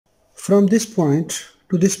From this point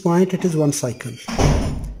to this point it is one cycle.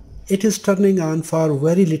 It is turning on for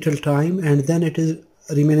very little time and then it is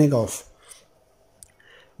remaining off.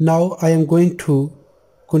 Now I am going to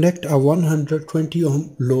connect a 120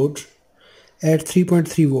 ohm load at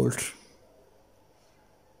 3.3 volts.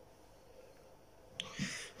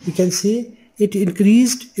 You can see it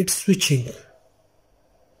increased its switching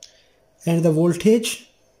and the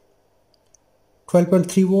voltage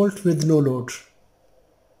 12.3 volt with no load.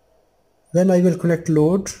 When I will connect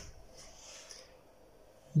load,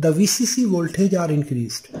 the VCC voltage are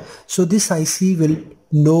increased. So this IC will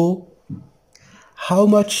know how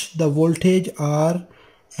much the voltage are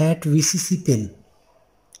at VCC pin.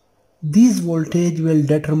 These voltage will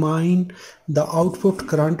determine the output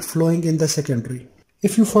current flowing in the secondary.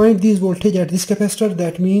 If you find these voltage at this capacitor,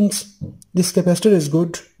 that means this capacitor is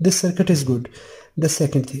good, this circuit is good. The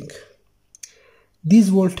second thing, these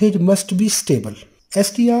voltage must be stable.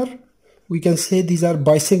 STR, we can say these are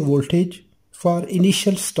biasing voltage for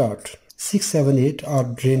initial start. 6, 7, 8 are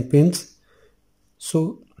drain pins,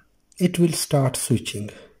 so it will start switching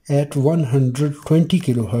at 120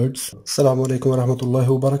 kilohertz. Assalamu alaikum warahmatullahi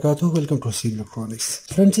wabarakatuh. Welcome to Haseeb Electronics.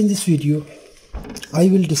 Friends, in this video I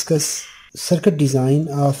will discuss circuit design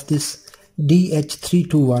of this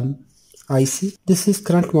DH321 IC. This is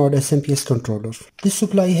current mode SMPS controller. This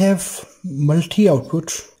supply have multi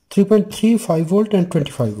output 3.3, 5 volt and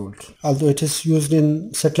 25 volt. Although it is used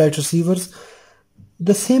in satellite receivers,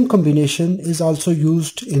 the same combination is also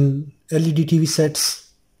used in LED TV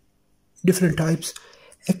sets, different types.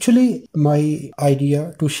 Actually, my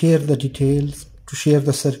idea to share the details, to share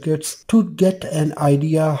the circuits, to get an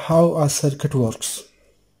idea how a circuit works.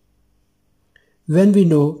 When we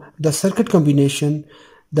know the circuit combination,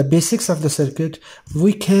 the basics of the circuit,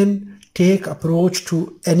 we can take approach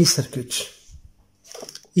to any circuit,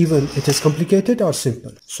 even it is complicated or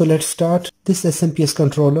simple. So let's start this SMPS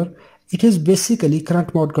controller. It is basically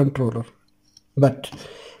current mode controller, but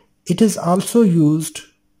it is also used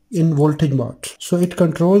in voltage mode. So it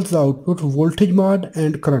controls the output voltage mode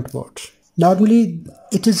and current mode. Normally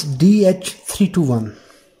it is DH321.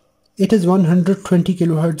 It is 120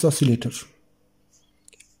 kilohertz oscillator.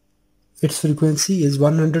 Its frequency is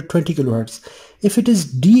 120 kilohertz. If it is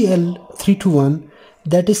DL321,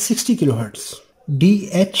 that is 60 kilohertz.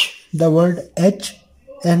 DH, the word H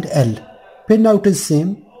and L. Pinout is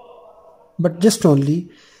same, but just only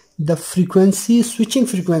the frequency, switching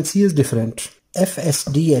frequency is different.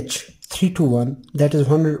 FSDH321, that is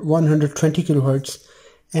 120 kilohertz,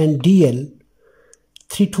 and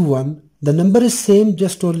DL321, the number is same,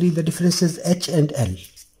 just only the difference is H and L.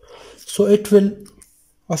 So it will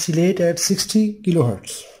oscillate at 60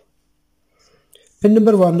 kilohertz. Pin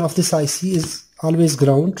number 1 of this IC is always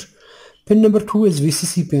ground. Pin number 2 is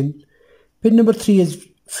VCC pin. Pin number 3 is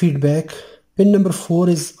feedback. Pin number 4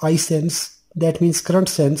 is I sense, that means current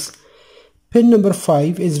sense. Pin number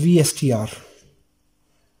 5 is VSTR.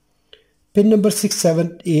 Pin number 6,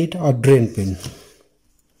 7, 8 are drain pin.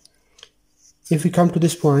 If we come to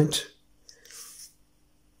this point,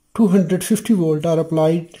 250 volt are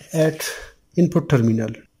applied at input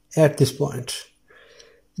terminal at this point.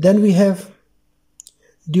 Then we have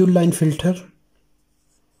dual line filter.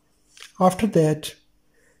 After that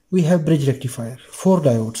we have bridge rectifier, 4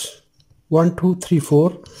 diodes, 1, 2, 3,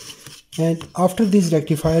 4, and after these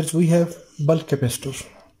rectifiers we have bulk capacitor.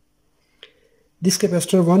 This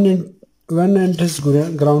capacitor, one end is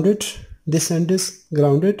grounded, this end is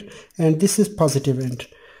grounded, and this is positive end.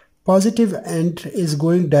 Positive end is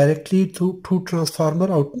going directly to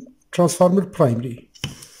transformer primary.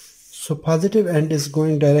 So positive end is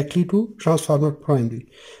going directly to transformer primary.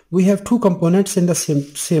 We have 2 components in the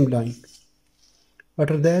same line.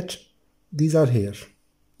 After that, these are here,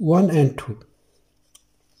 1 and 2.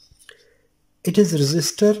 It is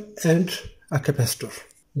resistor and a capacitor.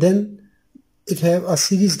 Then it have a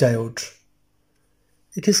series diode.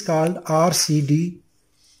 It is called RCD,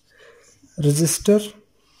 resistor,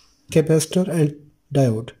 capacitor and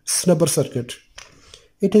diode, snubber circuit.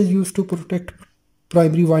 It is used to protect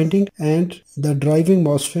primary winding and the driving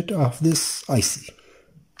MOSFET of this IC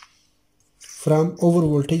from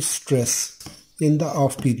overvoltage stress in the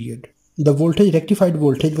off period. The voltage, rectified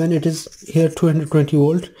voltage, when it is here 220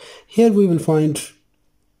 volt, here we will find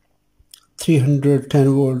 310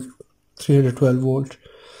 volt, 312 volt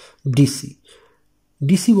DC.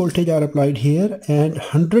 DC voltage are applied here and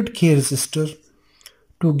 100k resistor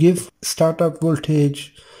to give startup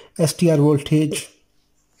voltage, STR voltage,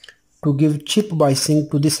 to give chip biasing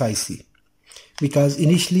to this IC, because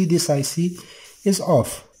initially this IC is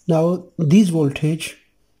off. Now these voltage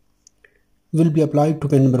will be applied to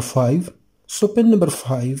pin number 5. So pin number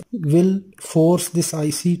 5 will force this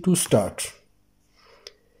IC to start.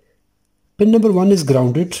 Pin number 1 is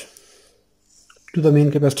grounded to the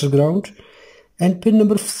main capacitor ground, and pin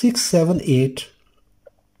number 6, 7, 8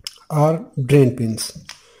 are drain pins.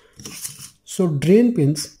 So drain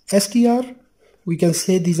pins, STR, we can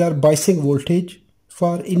say these are biasing voltage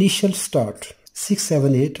for initial start. 6,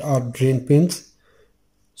 7, 8 are drain pins.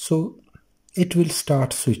 So it will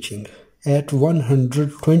start switching at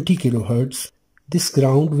 120 kilohertz. This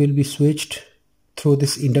ground will be switched through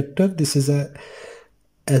this inductor. This is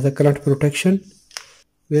as a current protection.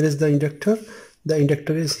 Where is the inductor? The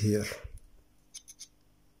inductor is here.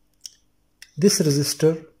 This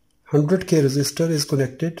resistor, 100K resistor, is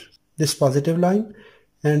connected, this positive line,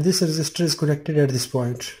 and this resistor is connected at this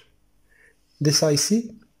point. This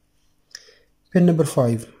IC, pin number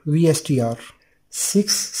 5, VSTR,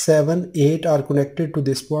 6, 7, 8 are connected to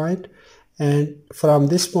this point, and from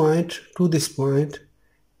this point to this point,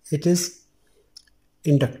 it is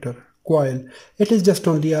inductor, coil. It is just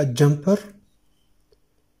only a jumper.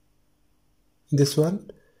 This one,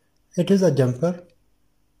 it is a jumper,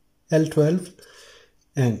 L12,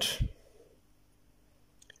 and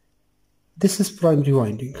this is primary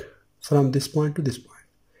winding from this point to this point.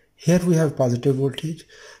 Here we have positive voltage.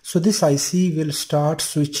 So this IC will start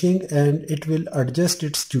switching and it will adjust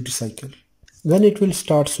its duty cycle. When it will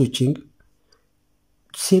start switching,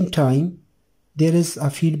 same time there is a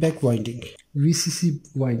feedback winding, VCC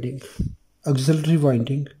winding, auxiliary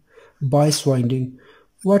winding, bias winding,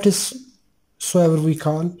 whatsoever we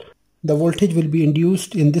call. The voltage will be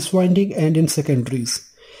induced in this winding and in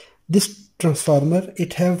secondaries. This transformer,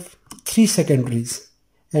 it have 3 secondaries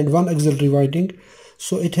and 1 auxiliary winding,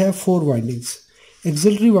 so it have 4 windings.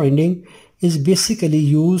 Auxiliary winding is basically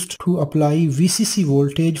used to apply VCC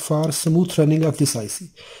voltage for smooth running of this IC.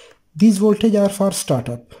 These voltage are for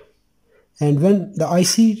startup, and when the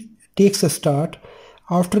IC takes a start,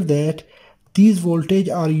 after that these voltage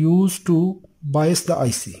are used to bias the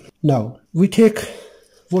IC. Now we take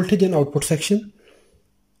voltage and output section.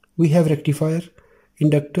 We have rectifier,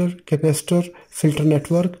 inductor, capacitor, filter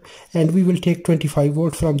network, and we will take 25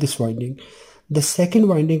 volt from this winding. The second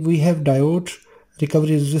winding, we have diode,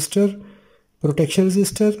 recovery resistor, protection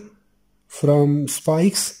resistor, from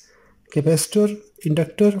spikes, capacitor,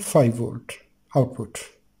 inductor, 5 volt output.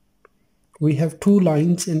 We have 2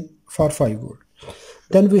 lines for 5 volt.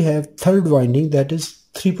 Then we have third winding, that is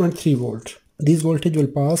 3.3 volt. These voltage will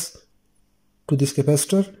pass to this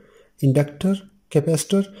capacitor, inductor,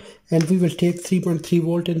 capacitor, and we will take 3.3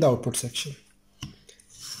 volt in the output section.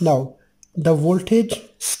 Now the voltage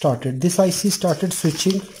started, this IC started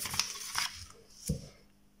switching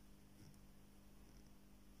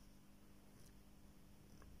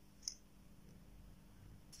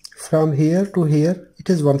from here to here. It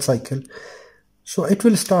is 1 cycle, so it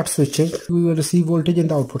will start switching. We will receive voltage in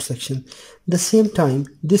the output section. The same time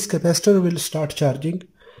this capacitor will start charging.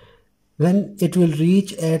 When it will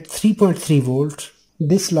reach at 3.3 volt,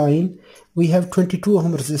 this line, we have 22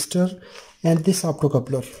 ohm resistor and this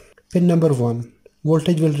optocoupler, pin number 1,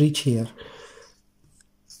 voltage will reach here.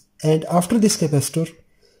 And after this capacitor,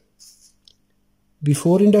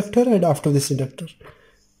 before inductor and after this inductor,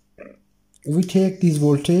 we take these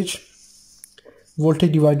voltage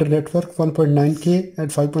divider network 1.9K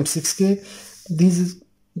and 5.6K. These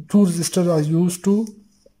 2 resistors are used to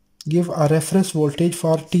give a reference voltage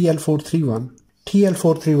for TL431.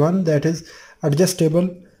 TL431, that is adjustable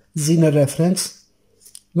Zener reference.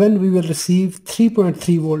 When we will receive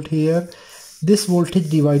 3.3 volt here, this voltage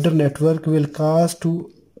divider network will cause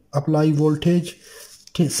to apply voltage,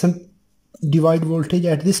 divide voltage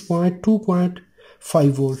at this point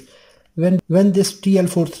 2.5 volt. When this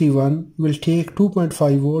TL431 will take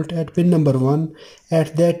 2.5 volt at pin number 1,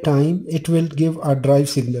 at that time it will give a drive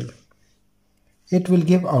signal. It will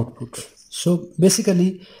give output. So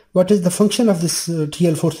basically, what is the function of this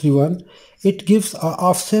TL431? It gives an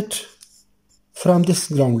offset from this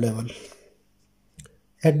ground level.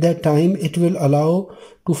 At that time, it will allow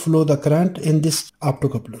to flow the current in this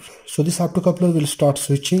optocoupler. So this optocoupler will start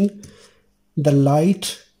switching. The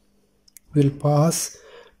light will pass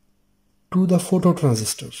to the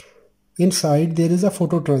phototransistor. Inside there is a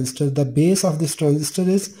phototransistor. The base of this transistor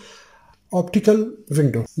is optical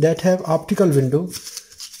window, that have optical window.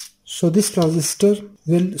 So this transistor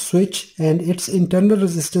will switch and its internal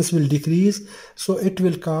resistance will decrease, so it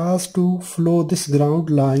will cause to flow this ground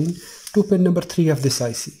line to pin number 3 of this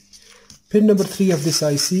IC. Pin number 3 of this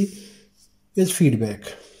IC is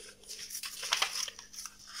feedback.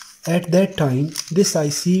 At that time this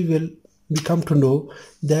IC will become to know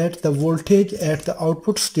that the voltage at the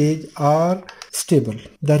output stage are stable.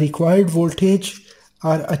 The required voltage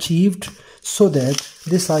are achieved so that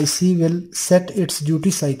this IC will set its duty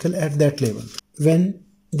cycle at that level. When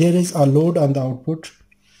there is a load on the output,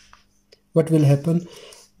 what will happen?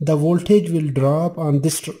 The voltage will drop on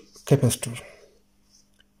this capacitor.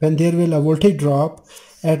 When there will a voltage drop,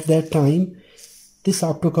 at that time this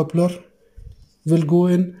optocoupler will go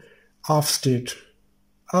in off state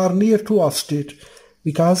or near to off state,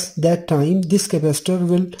 because that time this capacitor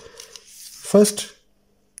will first,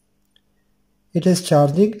 it is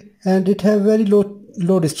charging and it have very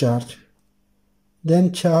low discharge,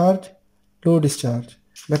 then charge, low discharge.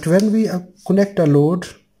 But when we connect a load,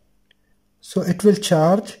 so it will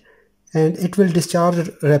charge and it will discharge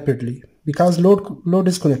rapidly, because load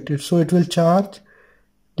is connected, so it will charge,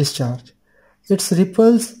 discharge. Its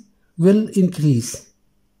ripples will increase.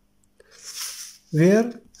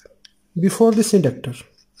 Where? Before this inductor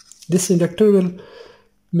will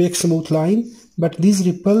make smooth line, but these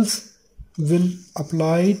ripples will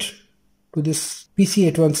applied to this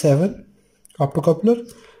PC817 optocoupler.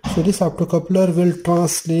 So this optocoupler will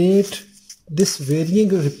translate this varying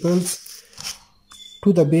ripples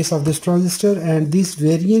to the base of this transistor, and these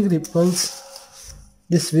varying ripples,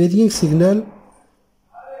 this varying signal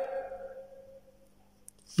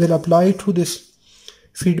will apply to this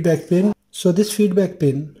feedback pin. So this feedback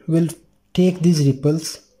pin will take these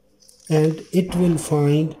ripples and it will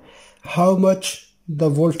find how much the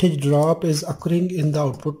voltage drop is occurring in the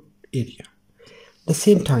output area. The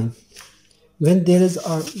same time, when there is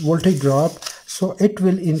a voltage drop, so it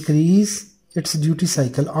will increase its duty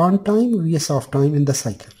cycle, on time vs off time in the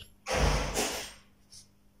cycle.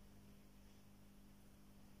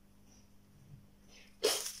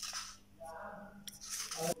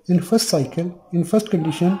 In first cycle, in first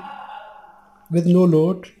condition, with no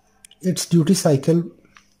load, its duty cycle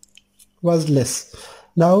was less.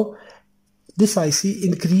 Now this IC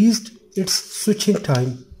increased its switching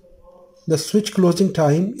time, the switch closing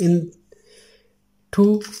time, in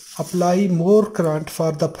to apply more current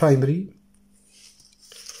for the primary.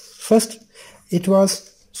 First, it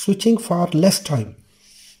was switching for less time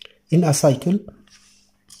in a cycle.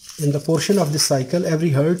 In the portion of this cycle,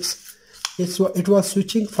 every hertz, it was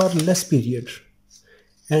switching for less period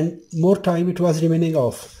and more time it was remaining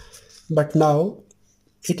off. But now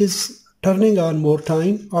it is turning on more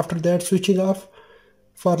time, after that switching off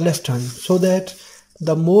for less time, so that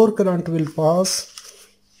the more current will pass.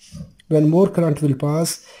 When more current will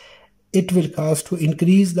pass, it will cause to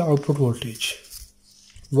increase the output voltage.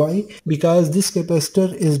 Why? Because this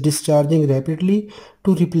capacitor is discharging rapidly.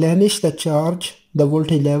 To replenish the charge, the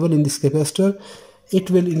voltage level in this capacitor, it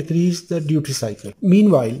will increase the duty cycle.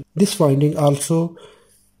 Meanwhile, this winding also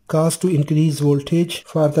cause to increase voltage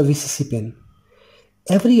for the VCC pin.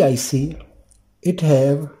 Every IC, it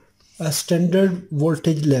have a standard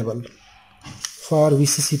voltage level for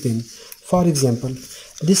VCC pin. For example,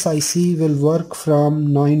 this IC will work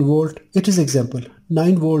from 9 volt, it is example,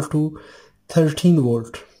 9 volt to 13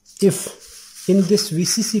 volt. If in this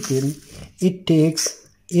VCC pin it takes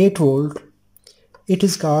 8 volt, it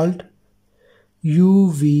is called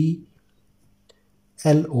UVLO,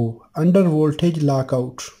 under voltage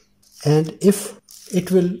lockout. And if it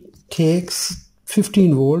will take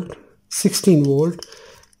 15 volt, 16 volt,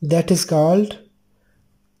 that is called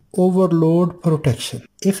overload protection.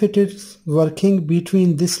 If it is working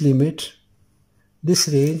between this limit, this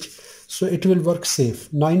range, so it will work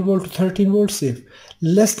safe. 9 volt to 13 volt safe.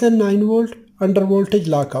 Less than 9 volt, under voltage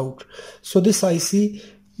lockout. So this IC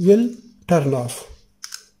will turn off.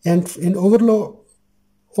 And in overload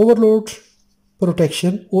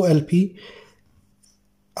protection, OLP,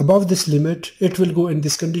 above this limit, it will go in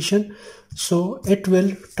this condition. So it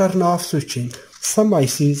will turn off switching. Some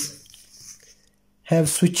ICs have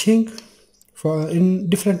switching in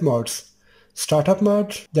different modes. Startup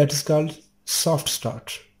mode, that is called soft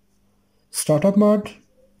start. Startup mode,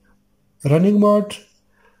 running mode,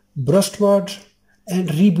 burst mode, and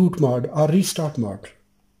reboot mode or restart mode.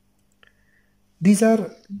 These are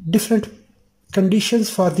different conditions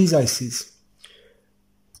for these ICs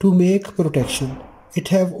to make protection. It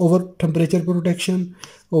have over temperature protection,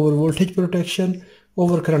 over voltage protection,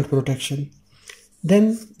 over current protection.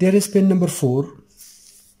 Then there is pin number 4.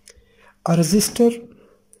 A resistor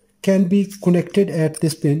can be connected at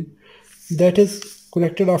this pin, that is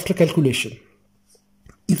connected after calculation.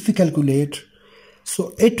 If we calculate,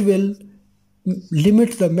 so it will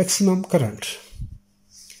limit the maximum current.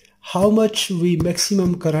 How much we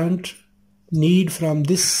maximum current need from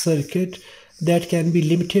this circuit, that can be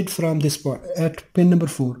limited from this point at pin number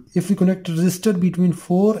 4. If we connect a resistor between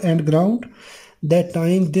 4 and ground, that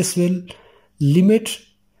time this will limit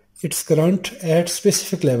its current at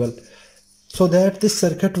specific level so that this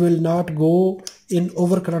circuit will not go in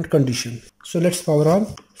overcurrent condition. So let's power on.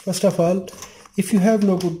 First of all, if you have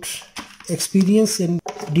no good experience in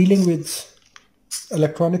dealing with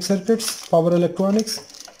electronic circuits, power electronics,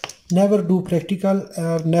 never do practical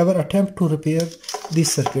or never attempt to repair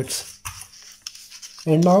these circuits.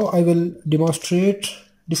 And now I will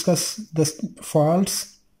discuss the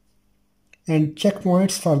faults and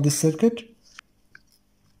checkpoints for this circuit.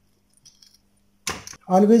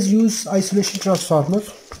 Always use isolation transformer,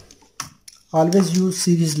 always use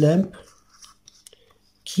series lamp,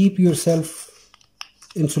 keep yourself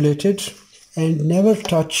insulated, and never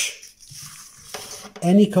touch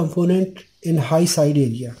any component in high side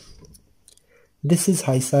area. This is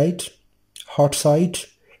high side, hot side,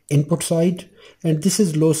 input side, and this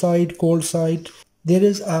is low side, cold side. There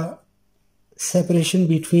is a separation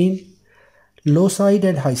between low side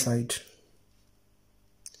and high side.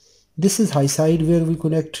 This is high side where we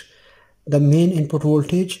connect the main input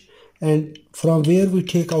voltage, and from where we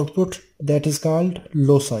take output, that is called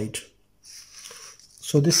low side.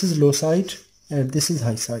 So this is low side and this is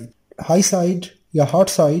high side. High side, your hot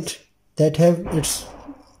side, that have its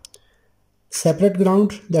separate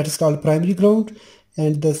ground, that is called primary ground,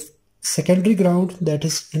 and the secondary ground, that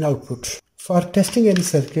is in output. For testing any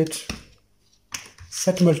circuit,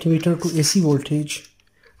 set multimeter to AC voltage.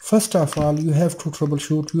 First of all, you have to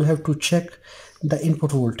troubleshoot, you have to check the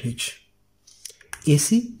input voltage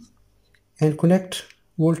AC and connect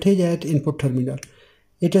voltage at input terminal.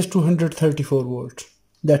 It is 234 volt.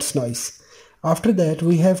 That's nice. After that,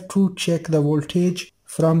 we have to check the voltage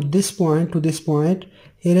from this point to this point.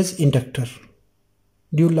 Here is inductor,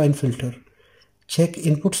 dual line filter. Check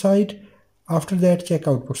input side. After that, check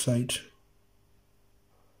output side.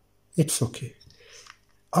 It's okay.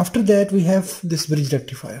 After that, we have this bridge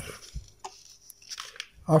rectifier.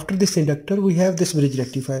 After this inductor, we have this bridge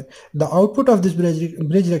rectifier. The output of this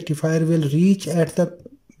bridge rectifier will reach at the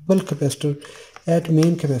bulk capacitor, at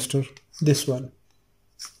main capacitor, this one.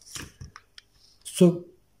 So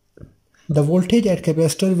the voltage at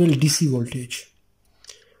capacitor will DC voltage.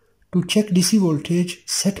 To check DC voltage,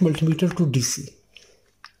 set multimeter to DC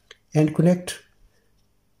and connect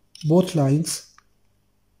both lines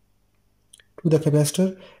to the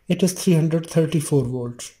capacitor. It is 334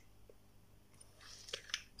 volts.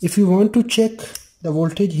 If you want to check the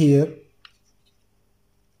voltage here,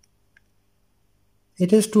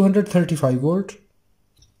 it is 235 volt.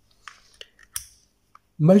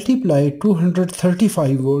 Multiply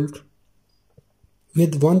 235 volt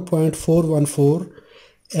with 1.414,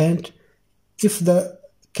 and if the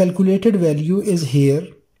calculated value is here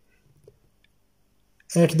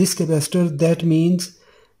at this capacitor, that means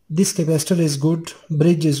this capacitor is good,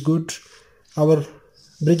 bridge is good, our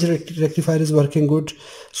bridge rectifier is working good.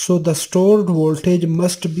 So the stored voltage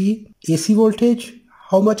must be AC voltage.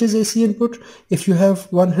 How much is AC input? If you have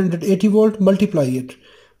 180 volt, multiply it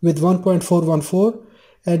with 1.414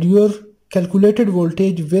 and your calculated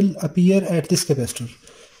voltage will appear at this capacitor.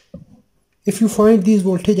 If you find these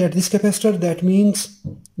voltage at this capacitor, that means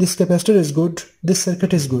this capacitor is good, this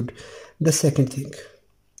circuit is good. The second thing,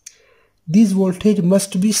 these voltage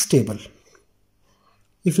must be stable.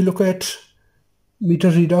 If you look at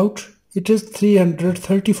meter readout, it is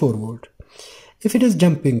 334 volt. If it is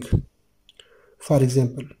jumping, for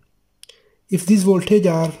example, if these voltage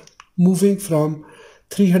are moving from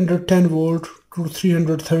 310 volt to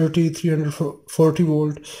 330, 340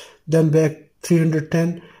 volt, then back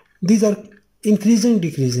 310, these are increasing,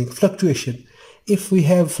 decreasing, fluctuation. If we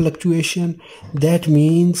have fluctuation, that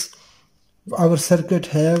means our circuit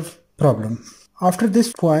have problem. After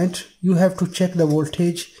this point, you have to check the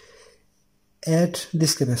voltage at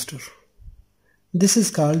this capacitor. This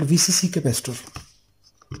is called VCC capacitor.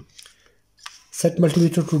 Set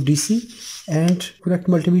multimeter to DC and connect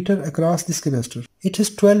multimeter across this capacitor. It is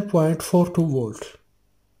 12.42 volt.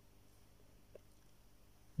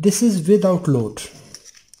 This is without load.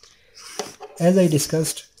 As I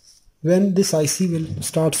discussed, when this IC will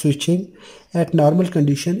start switching at normal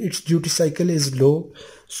condition, its duty cycle is low,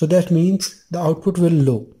 so that means the output will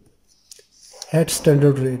low at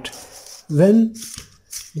standard rate. When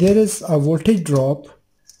there is a voltage drop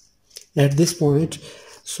at this point,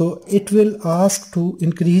 so it will ask to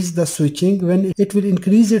increase the switching. When it will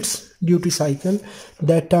increase its duty cycle,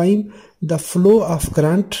 that time the flow of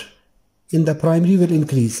current in the primary will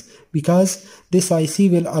increase, because this IC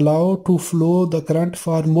will allow to flow the current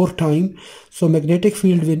for more time, so magnetic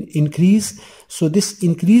field will increase. So this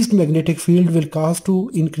increased magnetic field will cause to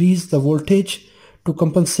increase the voltage to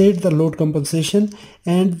compensate the load compensation,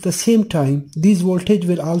 and at the same time these voltage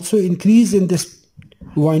will also increase in this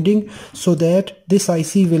winding, so that this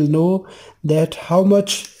IC will know that how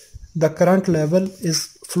much the current level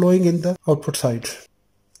is flowing in the output side.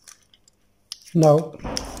 Now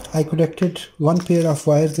I connected one pair of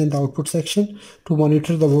wires in the output section to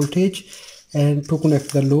monitor the voltage and to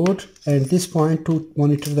connect the load, and this point to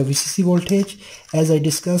monitor the VCC voltage. As I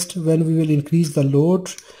discussed, when we will increase the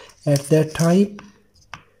load, at that time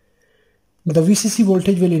the VCC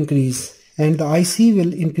voltage will increase and the IC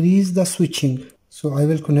will increase the switching. So I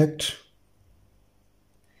will connect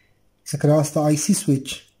across the IC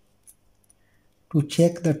switch to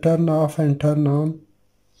check the turn off and turn on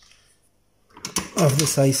of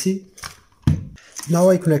this IC. Now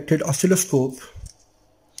I connected oscilloscope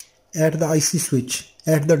at the IC switch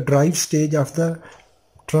at the drive stage of the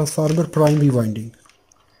transformer primary winding,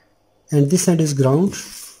 and this end is ground.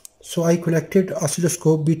 So I connected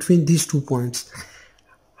oscilloscope between these 2 points.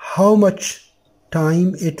 How much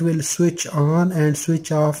time it will switch on and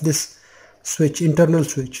switch off this switch, internal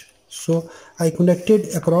switch. So I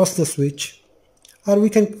connected across the switch, or we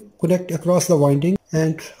can connect across the winding,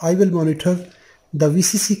 and I will monitor the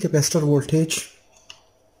VCC capacitor voltage,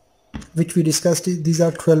 which we discussed. These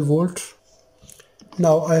are 12 volts.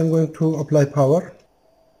 Now I am going to apply power.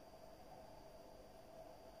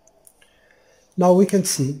 Now we can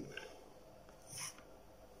see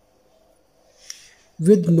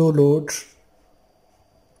with no load.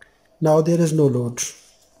 Now there is no load.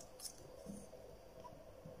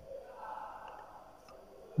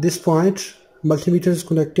 This point, multimeter is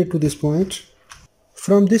connected to this point.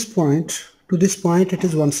 From this point to this point it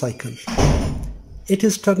is one cycle. It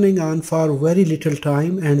is turning on for very little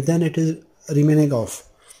time and then it is remaining off.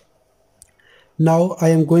 Now I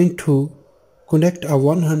am going to connect a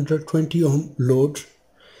 120 ohm load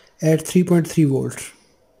at 3.3 volt.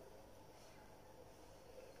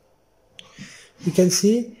 You can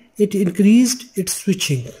see it increased its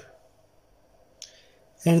switching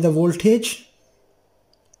and the voltage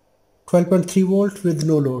 12.3 volt with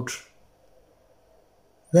no load.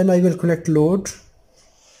 When I will connect load,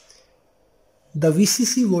 the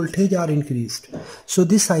VCC voltage are increased. So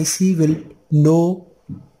this IC will know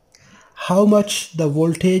how much the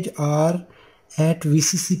voltage are at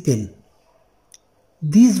VCC pin.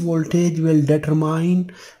 These voltage will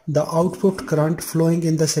determine the output current flowing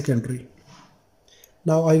in the secondary.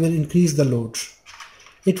 Now I will increase the load.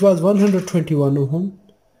 It was 121 ohm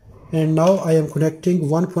and now I am connecting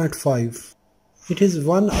 1.5. It is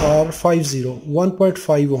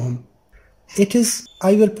 1.5 ohm. It is,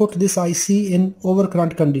 I will put this IC in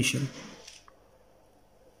overcurrent condition.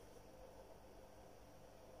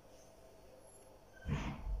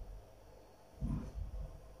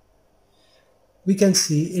 We can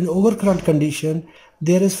see in overcurrent condition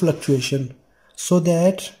there is fluctuation, so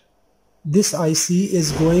that this IC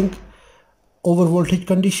is going over voltage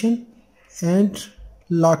condition and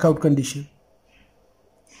lockout condition,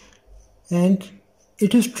 and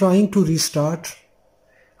it is trying to restart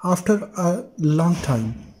after a long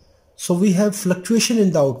time. So we have fluctuation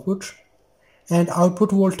in the output and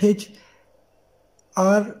output voltage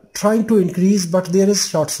are trying to increase, but there is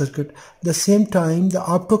short circuit. The same time the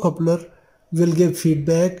optocoupler will give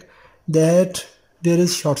feedback that there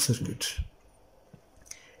is short circuit,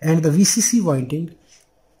 and the VCC winding,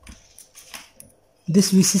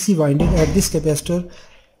 this VCC winding at this capacitor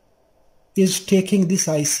is taking this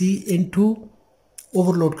IC into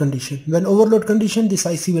overload condition. When overload condition, this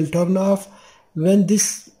IC will turn off. When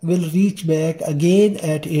this will reach back again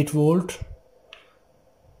at 8 volt,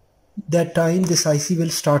 that time this IC will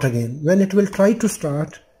start again. When it will try to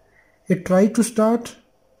start,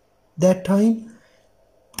 that time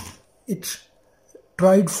it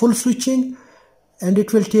tried full switching and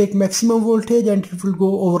it will take maximum voltage and it will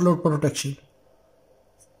go overload protection.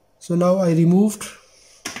 So now I removed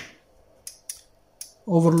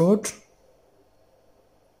overload.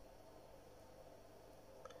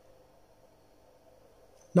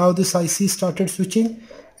 Now this IC started switching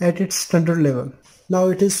at its standard level. Now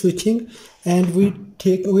it is switching and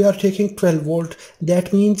we are taking 12 volt.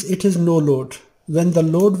 That means it is no load. When the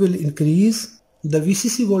load will increase, the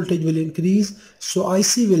VCC voltage will increase, so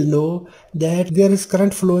IC will know that there is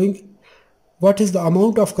current flowing. What is the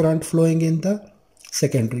amount of current flowing in the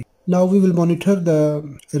secondary? Now we will monitor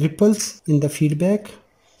the ripples in the feedback.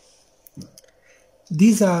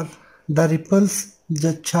 These are the ripples,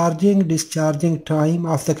 the charging discharging time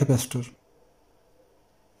of the capacitor.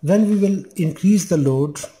 When we will increase the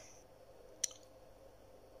load,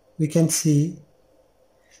 we can see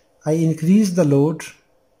I increased the load.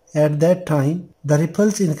 At that time the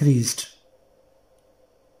ripples increased.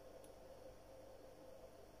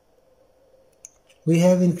 We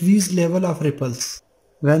have increased level of ripples.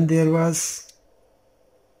 when there was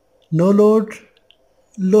no load,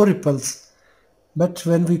 low ripples. But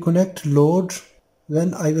when we connect load,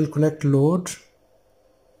 when I will connect load,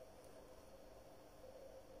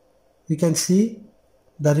 we can see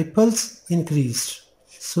the ripples increased.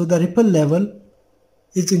 So the ripple level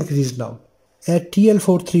is increased now. At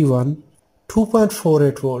TL431,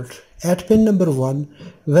 2.48 volt. At pin number 1,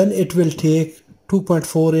 when it will take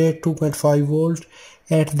 2.48, 2.5 volt,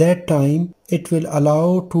 at that time it will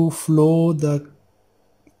allow to flow the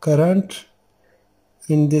current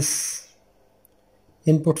in this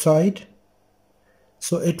input side.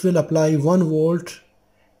 So it will apply 1 volt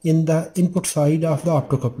in the input side of the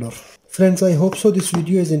optocoupler. Friends, I hope so this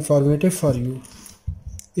video is informative for you.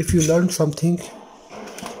 If you learned something,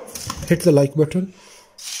 hit the like button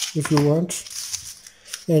if you want.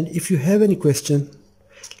 And if you have any question,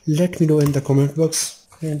 let me know in the comment box.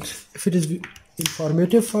 And if it is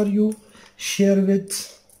informative for you, share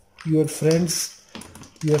with your friends,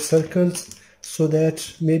 your circles, so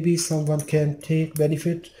that maybe someone can take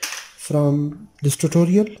benefit from this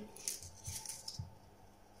tutorial.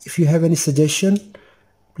 If you have any suggestion,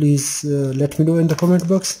 please let me know in the comment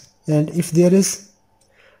box. And if there is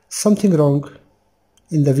something wrong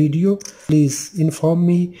in the video, please inform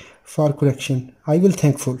me for correction. I will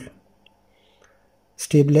thankful.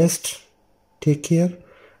 Stay blessed. Take care.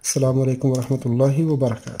 Assalamu alaikum wa rahmatullahi wa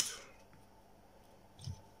barakatuh.